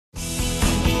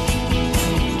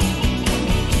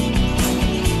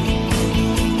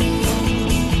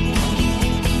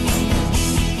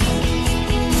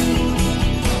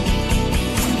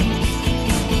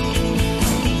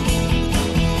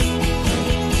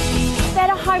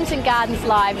Homes and Gardens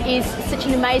Live is such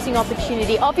an amazing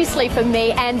opportunity, obviously for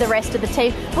me and the rest of the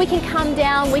team. We can come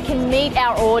down, we can meet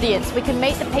our audience, we can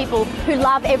meet the people who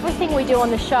love everything we do on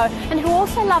the show and who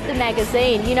also love the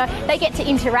magazine. You know, they get to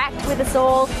interact with us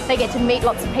all, they get to meet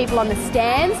lots of people on the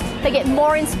stands, they get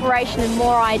more inspiration and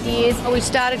more ideas. We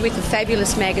started with a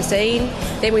fabulous magazine,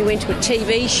 then we went to a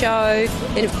TV show,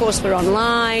 then of course we're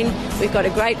online, we've got a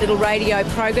great little radio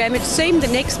program. It seemed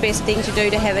the next best thing to do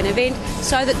to have an event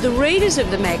so that the readers of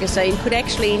the magazine could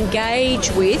actually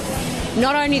engage with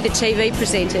not only the TV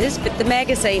presenters but the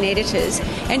magazine editors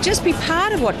and just be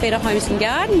part of what Better Homes and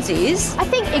Gardens is. I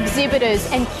think exhibitors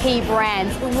and key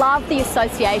brands love the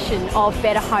association of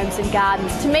Better Homes and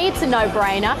Gardens. To me it's a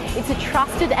no-brainer, it's a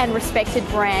trusted and respected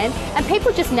brand and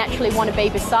people just naturally want to be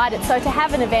beside it. So to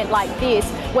have an event like this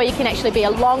where you can actually be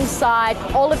alongside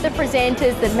all of the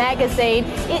presenters, the magazine,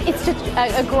 it's just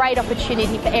a great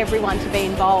opportunity for everyone to be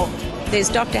involved. There's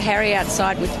Dr. Harry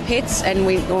outside with the pets and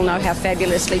we all know how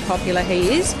fabulously popular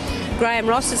he is. Graham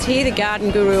Ross is here, the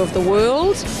garden guru of the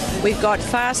world. We've got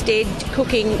Fast Ed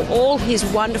cooking all his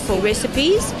wonderful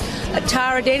recipes.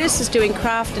 Tara Dennis is doing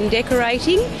craft and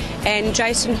decorating and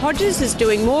Jason Hodges is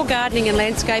doing more gardening and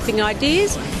landscaping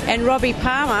ideas and Robbie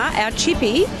Palmer, our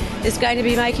chippy, is going to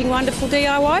be making wonderful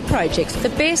DIY projects. The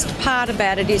best part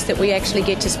about it is that we actually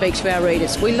get to speak to our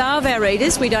readers. We love our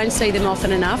readers, we don't see them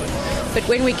often enough, but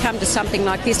when we come to something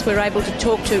like this we're able to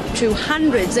talk to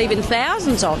hundreds, even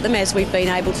thousands of them as we've been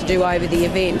able to do over the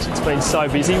event. It's been so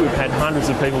busy, we've had hundreds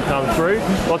of people come through,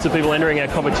 lots of people entering our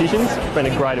competitions. It's been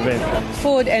a great event.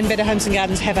 Ford and Better Homes and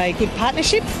Gardens have a good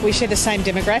partnership. We share the same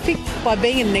demographic. By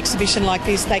being in an exhibition like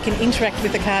this they can interact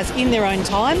with the cars in their own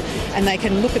time and they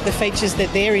can look at the features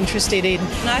that they're interested in.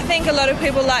 And I think a lot of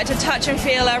people like to touch and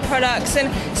feel our products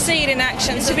and see it in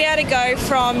action. To be able to go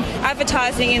from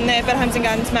advertising in their Better Homes and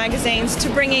Gardens magazines to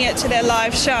bringing it to their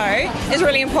live show is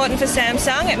really important for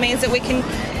Samsung. It means that we can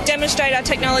demonstrate our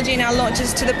technology and our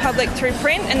launches to the public through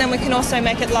print and then we can also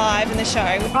make it live in the show.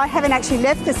 I haven't actually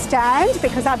left the stand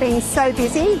because I've been so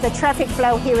busy. The traffic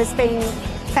flow here has been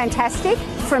fantastic.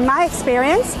 From my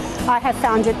experience, I have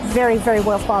found it very, very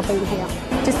worthwhile being here.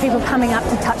 Just people coming up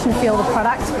to touch and feel the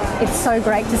product. It's so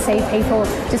great to see people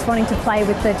just wanting to play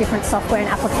with the different software and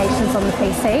applications on the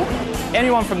PC.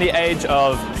 Anyone from the age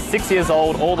of 6 years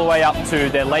old all the way up to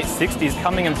their late 60s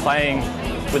coming and playing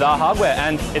with our hardware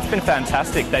and it's been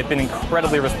fantastic. They've been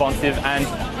incredibly responsive and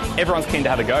everyone's keen to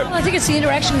have a go. Well, I think it's the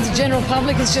interaction with the general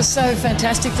public is just so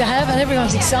fantastic to have and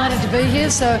everyone's excited to be here.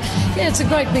 So, yeah, it's a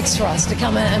great mix for us to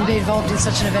come and be involved in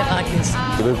such an event like this.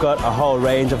 We've got a whole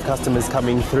range of customers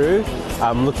coming through,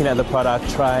 looking at the product,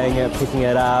 trying it, picking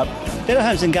it up. Better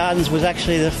Homes and Gardens was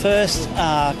actually the first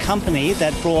company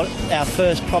that brought our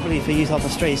first property for use off the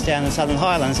streets down in the Southern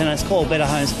Highlands and it's called Better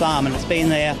Homes Farm and it's been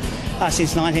there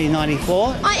since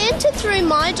 1994. I entered through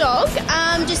my dog,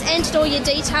 just entered all your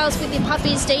details with your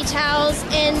puppy's details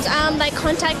and they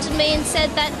contacted me and said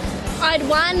that I'd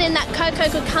won and that Coco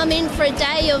could come in for a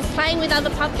day of playing with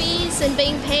other puppies and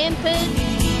being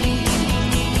pampered.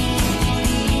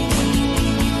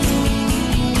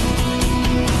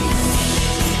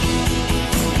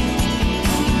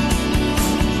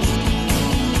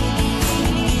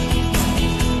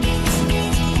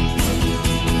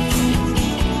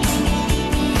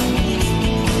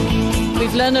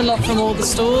 We've learned a lot from all the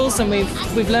stalls and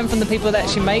we've learned from the people that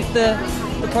actually make the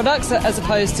products as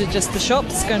opposed to just the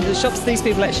shops. Going to the shops, these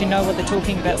people actually know what they're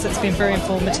talking about, so it's been very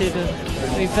informative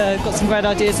and we've got some great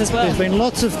ideas as well. There's been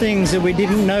lots of things that we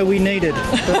didn't know we needed,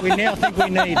 but we now think we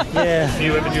need. Yeah. Do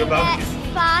you ever do a barbecue?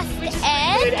 Fast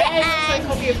Ed and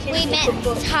we met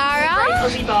Tara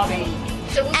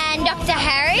and Dr.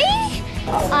 Harry.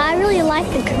 I really like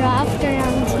the craft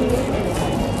around here.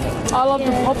 I love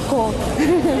the popcorn.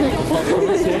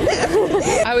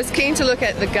 I was keen to look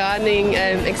at the gardening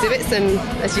exhibits and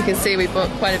as you can see we bought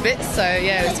quite a bit, so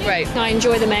yeah, it was great. I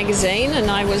enjoy the magazine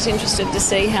and I was interested to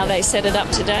see how they set it up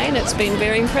today and it's been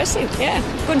very impressive. Yeah,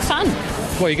 good fun.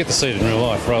 Well, you get to see it in real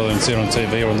life rather than see it on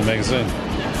TV or on the magazine.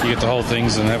 You get to hold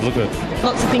things and have a look at it.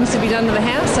 Lots of things to be done to the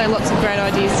house, so lots of great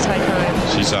ideas to take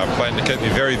home. She's planning to keep me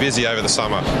very busy over the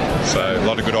summer, so a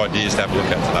lot of good ideas to have a look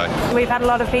at today. We've had a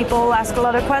lot of people ask a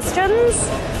lot of questions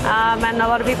and a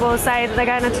lot of people say that they're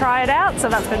going to try it out, so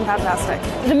that's been fantastic.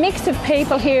 The mix of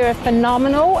people here are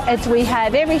phenomenal as we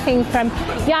have everything from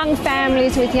young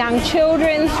families with young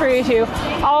children through to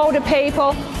older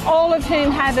people, all of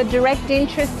whom have a direct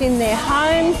interest in their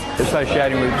homes.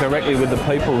 Associating directly with the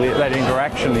people, that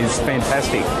interaction reception is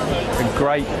fantastic. A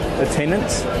great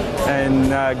attendance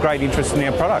and great interest in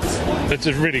our products. It's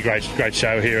a really great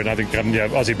show here, and I think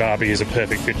Aussie Barbie is a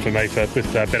perfect fit for me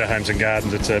with Better Homes and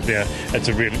Gardens. It's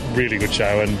a really good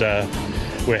show, and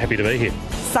we're happy to be here.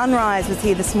 Sunrise was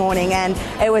here this morning, and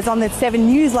it was on the 7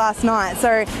 News last night.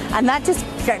 And that just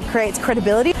creates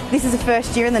credibility. This is the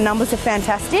first year, and the numbers are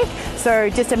fantastic. So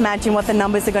just imagine what the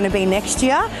numbers are going to be next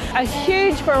year. A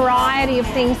huge variety of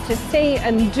things to see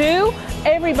and do.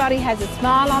 Everybody has a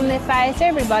smile on their face,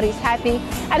 everybody's happy,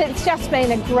 and it's just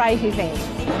been a great event.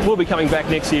 We'll be coming back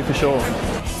next year for sure.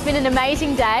 It's been an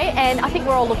amazing day, and I think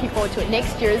we're all looking forward to it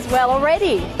next year as well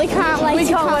already. We can't wait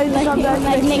to come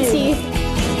back next year.